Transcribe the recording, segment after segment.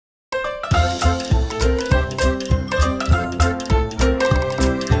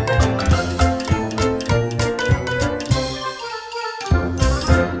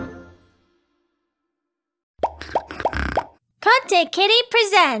Kote Kitty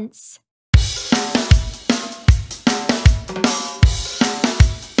presents.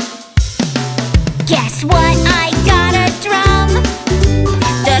 Guess what? I got a drum.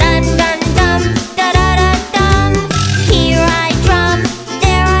 Da-dum-dum-dum, da-da-da-dum. Here I drum,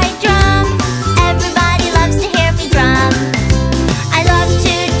 there I drum. Everybody loves to hear me drum. I love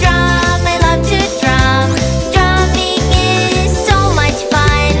to drum, I love to drum. Drumming is so much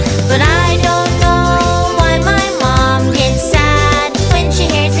fun, but I don't know why my mom gets sad when she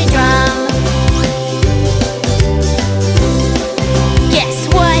hears me drum. Guess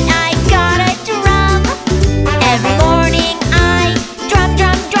what? I got a drum. Every morning I drum,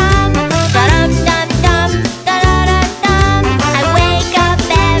 drum, drum. Da-dum-dum-dum, da-da-da-dum. I wake up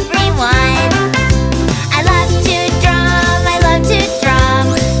everyone. I love to drum, I love to drum.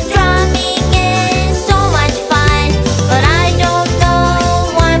 Drumming is so much fun, but I don't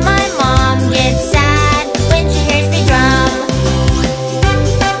know why my mom gets sad when she hears me drum.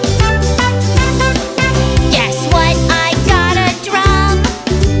 Guess what? I got a drum.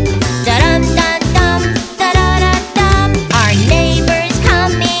 Da-dum-dum-dum, da-da-da-dum. Our neighbor's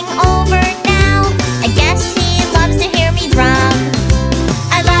coming over now. I guess he loves to hear me drum.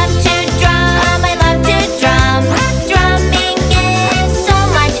 I love to drum, I love to drum. Drumming is so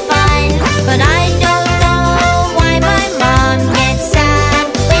much fun, but I don't know why my mom gets sad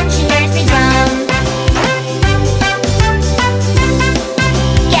when she hears me drum.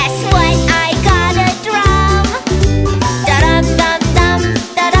 Guess what? I got a drum. Da-dum-dum-dum,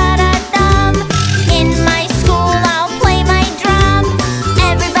 da-da-da-dum. In my school I'll play my drum.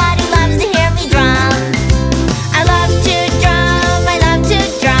 Everybody loves to hear me drum. I love to drum, I love to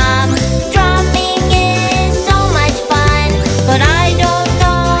drum. Drumming is so much fun, but I don't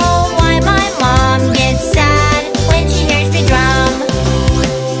know why my mom gets sad when she hears me drum.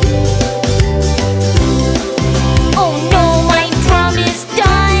 Oh no, my drum is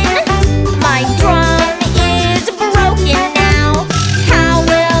done. My drum is broken now. How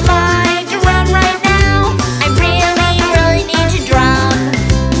will I drum right now? I really, really need to drum.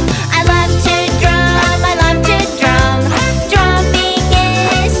 I love to drum, I love to drum. Drumming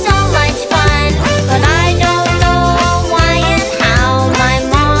is so much fun, but I don't know why and how my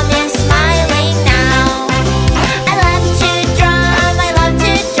mom is smiling now. I love to drum, I love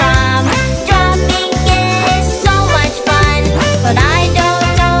to drum. Drumming is so much fun, but I don't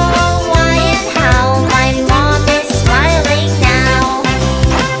know why and how my mom is smiling now.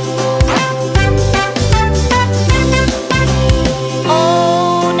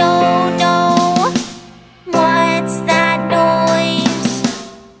 Oh no, no, what's that noise?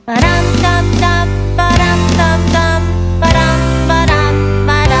 Ba-dum-dum-dum, ba-dum-dum-dum, ba-dum, ba-dum,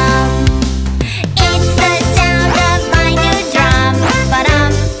 ba-dum. It's the sound of my new drum.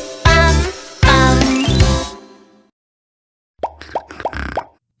 Ba-dum, bum, bum.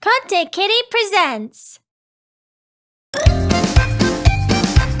 Kote Kitty presents.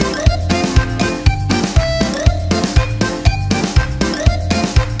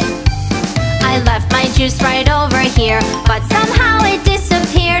 I left my juice right over here, but somehow it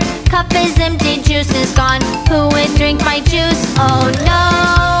disappeared. Cup is empty, juice is gone. Who would drink my juice? Oh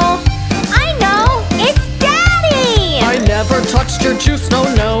no! I know! It's Daddy! I never touched your juice, no,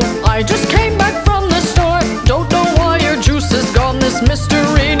 no. I just came back from the store. Don't know why your juice is gone. This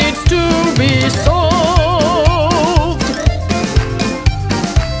mystery needs to be solved.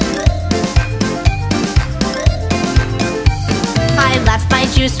 I left my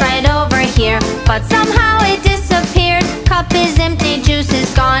juice right over here, but somehow it disappeared. Cup is empty, juice is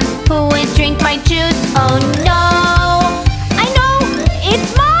gone. Who would drink my juice? Oh no! I know!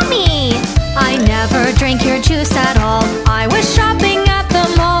 It's Mommy! I never drink your juice at all. I was shopping at the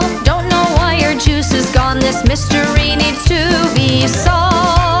mall. Don't know why your juice is gone. This mystery needs to be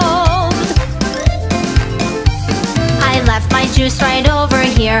solved. I left my juice right over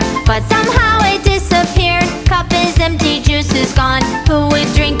here, but somehow it disappeared. Cup is empty, juice is gone. Who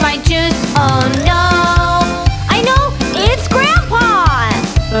would drink my juice? Oh no! I know! It's Grandpa!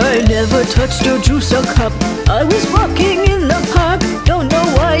 I never touched your juice or cup. I was walking in the park. Don't know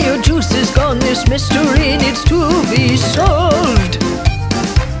why your juice is gone. This mystery needs to be solved.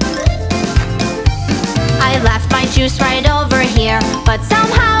 I left my juice right over here, but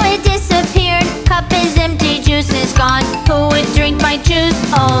somehow it disappeared. Cup is empty, juice is gone. Who would drink my juice?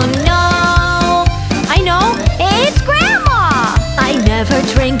 Oh no! I know! It's Grandma! I never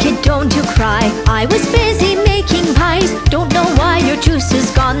drink it, don't you cry. I was busy making pies. Don't know why your juice is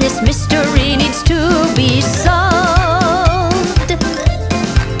gone. This mystery needs to be solved.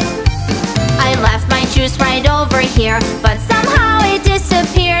 I left my juice right over here, but somehow it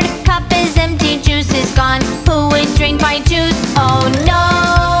disappeared. Cup is empty, juice is gone. Who would drink my juice? Oh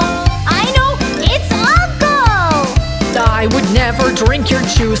drink your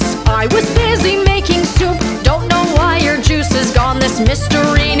juice. I was busy making soup. Don't know why your juice is gone. This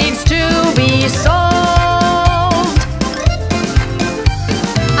mystery needs to be solved.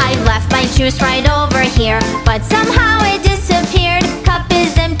 I left my juice right over here, but somehow it disappeared. Cup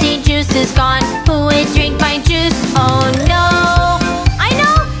is empty, juice is gone. Who would drink my juice? Oh no! I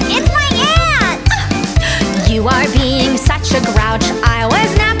know! It's my aunt! You are being such a grouch. I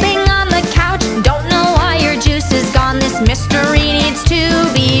was napping on the couch. Don't know why your juice is gone. This mystery needs to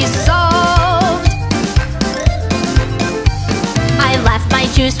be solved. I left my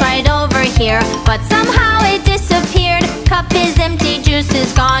juice right over here, but somehow it disappeared. Cup is empty, juice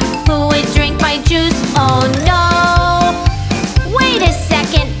is gone. Who would drink my juice? Oh no! Wait a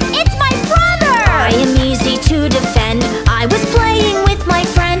second, it's my brother! I am easy to defend. I was playing with my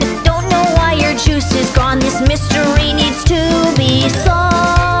friend. Don't know why your juice is gone. This mystery needs to be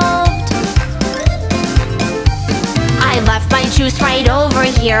solved. I left my juice right over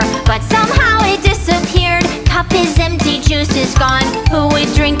here, but somehow it disappeared. Cup is empty, juice is gone. Who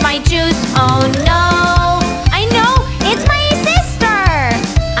would drink my juice? Oh no! I know, it's my sister!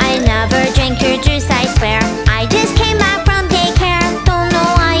 I never drank your juice, I swear. I just came back from daycare. Don't know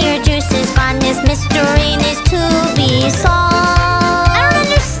why your juice is gone. This mystery needs to be solved. I don't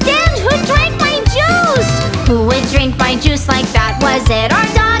understand! Who drank my juice? Who would drink my juice like that? Was it our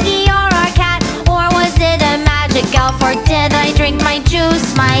doggy or our cat? Or was it a magic elf? Or did I drink my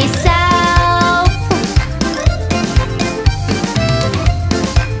juice myself?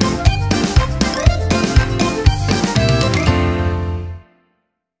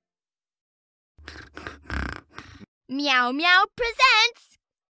 Meow Meow presents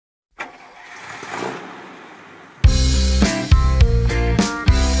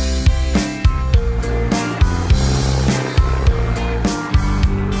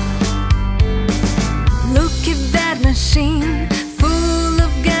Look at that machine, full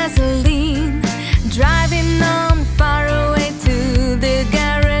of gasoline, driving on far away to the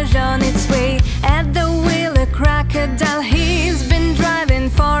garage on its way. At the wheel a crocodile, he's been driving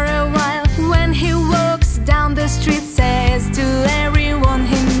for a while. When he walks down the street, says to everyone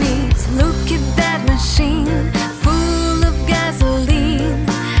he meets, look at that machine, full of gasoline,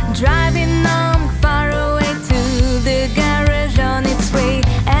 driving on far away to the garage on its way.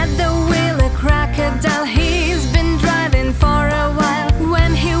 At the wheel a crocodile, he's been driving for a while.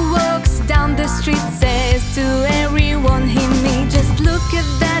 When he walks down the street, says to everyone he meets, just look at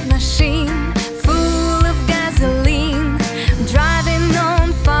that machine, full of gasoline, driving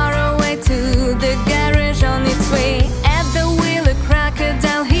on far away to the garage on its way. At the wheel a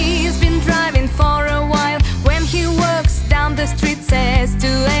crocodile, he's been driving for a while. When he walks down the street, says to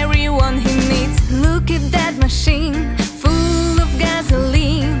everyone he meets, look at that machine, full of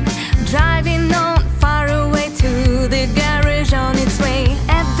gasoline, driving on far away to the garage on its way.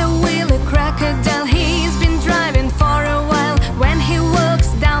 At the wheel a crocodile, he's been driving for a while. When he walks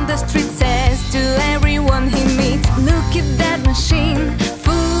down the street, says to everyone he meets, look at that machine,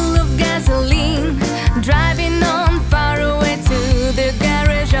 full of gasoline, driving on far away to the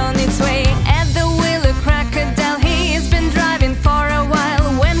garage on its way. At the wheel a crocodile, he's been driving for a while.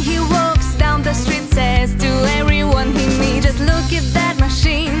 When he walks down the street, says to everyone he meets, just look at that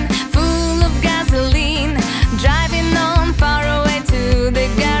machine, full of gasoline, driving on far away to the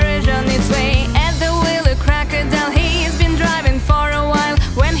garage on its way. At the wheel a crocodile, he's been driving for a while.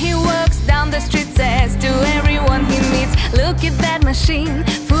 When he walks down the street, says to everyone he meets, look at that machine,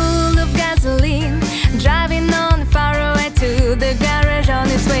 full of gasoline, driving on far away to the garage on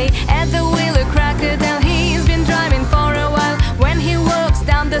its way. At the wheel a crocodile, he's been driving for a while. When he walks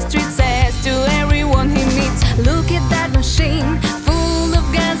down the street, says to everyone he meets, look at that machine, full of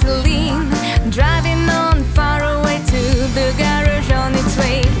gasoline, driving on far away to the garage on its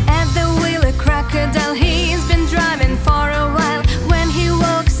way. At the wheel a crocodile, he's been driving for a while. When he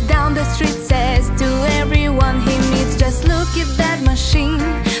walks down the street, says to everyone he meets, just look at that machine,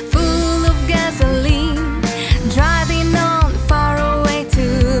 full of gasoline, driving on far away to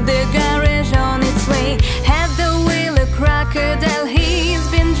the garage on its way. At the wheel a crocodile, he's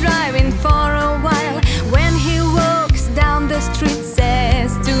been driving for a while. When he walks down the street,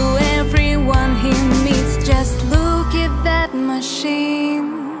 says to everyone he meets, just look at that machine.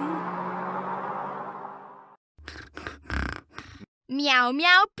 Meow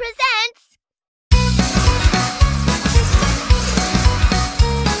Meow presents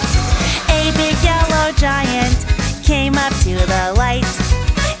A big yellow giant came up to the light.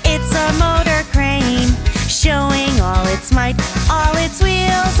 It's a motor crane showing all its might. All its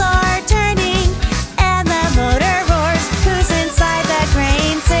wheels are turning and the motor roars. Who's inside the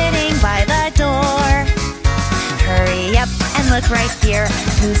crane sitting by the door? Hurry up and look right here.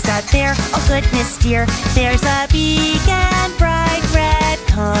 Who's that there? Oh goodness dear. There's a big and bright red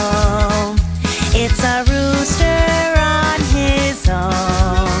comb. It's a rooster on his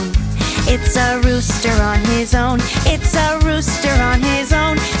own. It's a rooster on his own. It's a rooster on his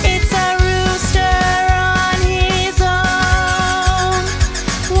own. It's a rooster on his own.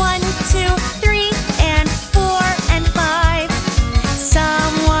 1, 2, 3, and 4, and 5.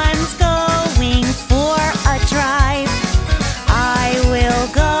 Someone's going for a drive. I will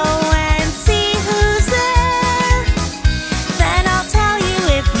go and see who's there. Then I'll tell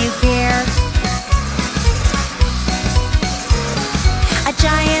you if you care. A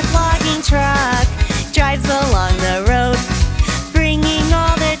giant logging truck drives along the road, bringing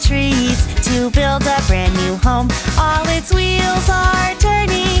all the trees to build a brand new home. All its wheels are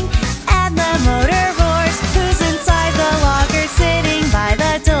turning, and the motor roars. Who's inside the logger sitting by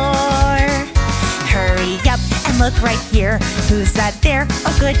the door? Hurry up and look right here. Who's that there?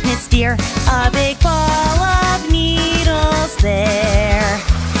 Oh goodness dear. A big ball of needles there.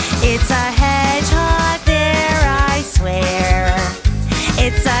 It's a hedgehog there, I swear.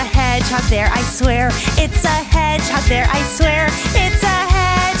 It's a hedgehog there, I swear. It's a hedgehog there, I swear. It's a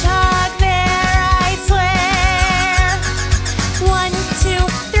hedgehog there, I swear. 1, 2,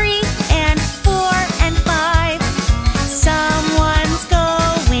 3, and 4, and 5. Someone's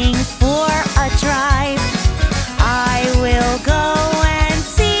going for a drive. I will go and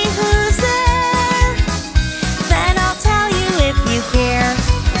see who's there. Then I'll tell you if you care.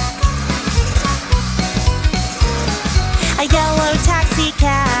 A yellow taxi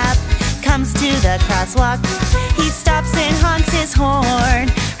cab comes to the crosswalk. He stops and honks his horn.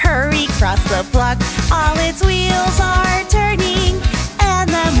 Hurry, cross the block. All its wheels are turning, and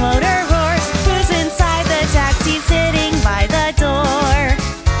the motor roars. Who's inside the taxi sitting by the door?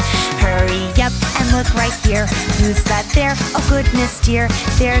 Hurry up and look right here. Who's that there? Oh goodness dear.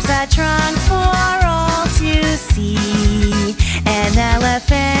 There's a trunk for all to see. An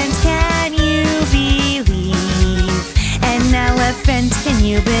elephant, can you believe? An elephant, can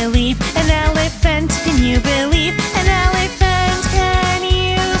you believe? An elephant, can you believe? An elephant, can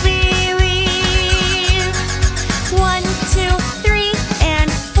you believe? 1, 2, 3,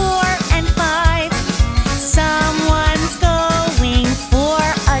 and 4, and 5. Someone's going for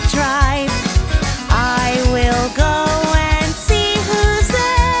a drive. I will go and see who's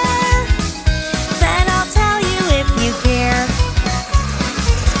there. Then I'll tell you if you care.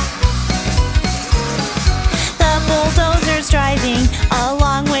 The bulldozer's driving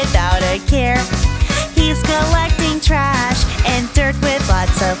along without a care. He's collecting trash and dirt with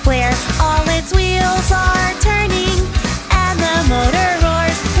lots of flair. All its wheels are turning, and the motor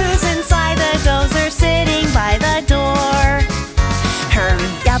roars. Who's inside the dozer sitting by the door?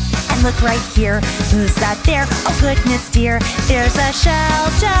 Hurry up and look right here. Who's that there? Oh goodness dear. There's a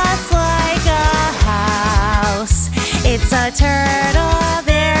shell just like a house. It's a turtle,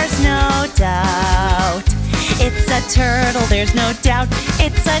 there's no doubt. It's a turtle, there's no doubt.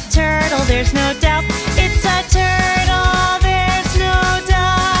 It's a turtle, there's no doubt. It's a turtle, there's no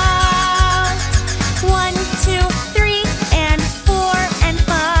doubt. 1, 2, 3, and 4, and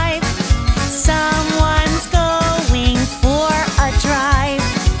 5. Someone's going for a drive.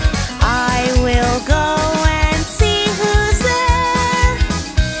 I will go and see who's there.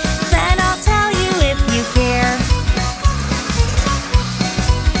 Then I'll tell you if you care.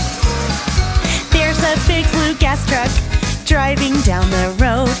 There's a big blue gas truck driving down the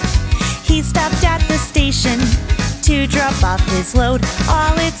road. He stopped at the station to drop off his load.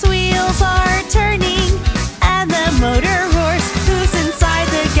 All its wheels are turning, and the motor roars. Who's inside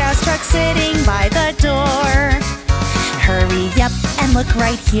the gas truck sitting by the door? Hurry up and look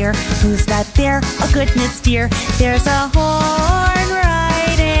right here. Who's that there? Oh goodness dear. There's a horn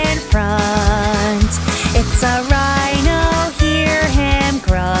right in front. It's a rhino, hear him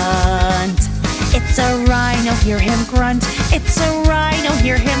grunt. It's a rhino, hear him grunt. It's a rhino,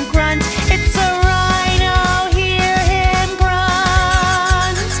 hear him grunt. It's a rhino, hear him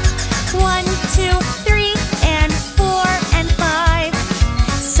grunt. 1, 2, 3, and 4, and 5.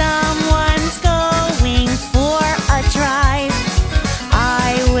 Someone's going for a drive.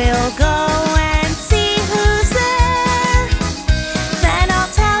 I will go and see who's there. Then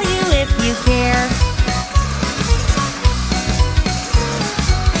I'll tell you if you care.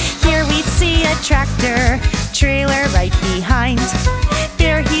 Here we see a tractor trailer right behind.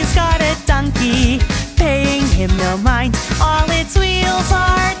 There he's got a donkey, paying him no mind. All its wheels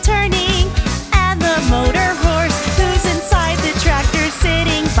are turning, and the motor roars. Who's inside the tractor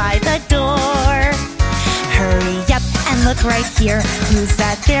sitting by the door? Hurry up and look right here. Who's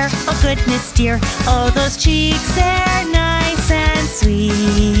that there? Oh goodness dear. Oh, those cheeks, they're nice and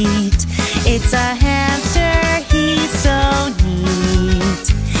sweet. It's a hamster, he's so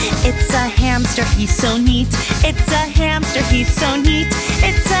neat. It's a hamster, he's so neat. It's a hamster, he's so neat.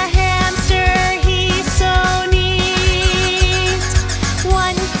 It's a hamster, he's so neat.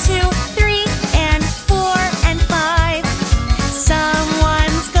 1, 2, 3, and 4, and 5.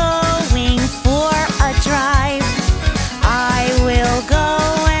 Someone's going for a drive. I will go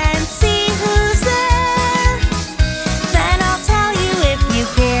and see who's there. Then I'll tell you if you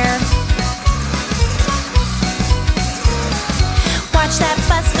care. Watch that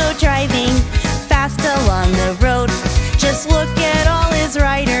bus go driving fast along the road. Just look at all his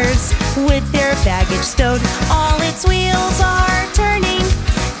riders with their baggage stowed. All its wheels are turning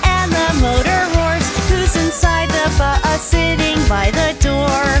and the motor roars. Who's inside the bus sitting by the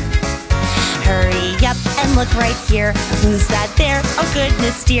door? Hurry up and look right here. Who's that there? Oh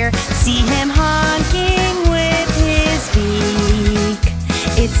goodness dear. See him honking with his beak.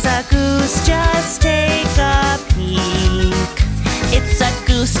 It's a goose, just take a peek. It's a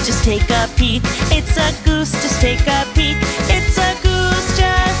goose, just take a peek. It's a goose, just take a peek. It's a goose,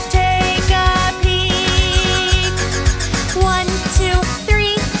 just take a peek. 1, 2,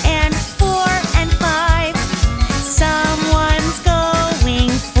 3, and 4, and 5. Someone's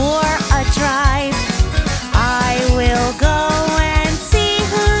going for a drive. I will go and see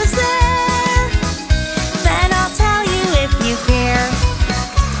who's there. Then I'll tell you if you care.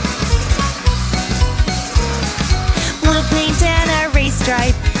 Blue paint and a race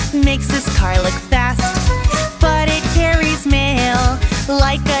stripe makes this car look fast, but it carries mail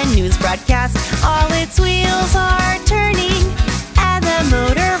like a news broadcast. All its wheels are turning and the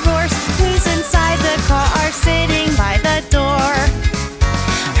motor roars. Who's inside the car sitting by the door?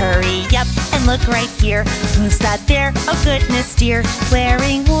 Hurry up and look right here. Who's that there? Oh goodness dear.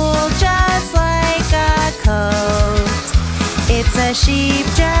 Wearing wool just like a coat. It's a sheep,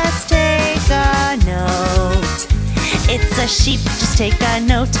 just take a note. It's a sheep, just take a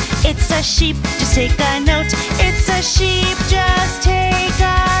note. It's a sheep, just take a note. It's a sheep, just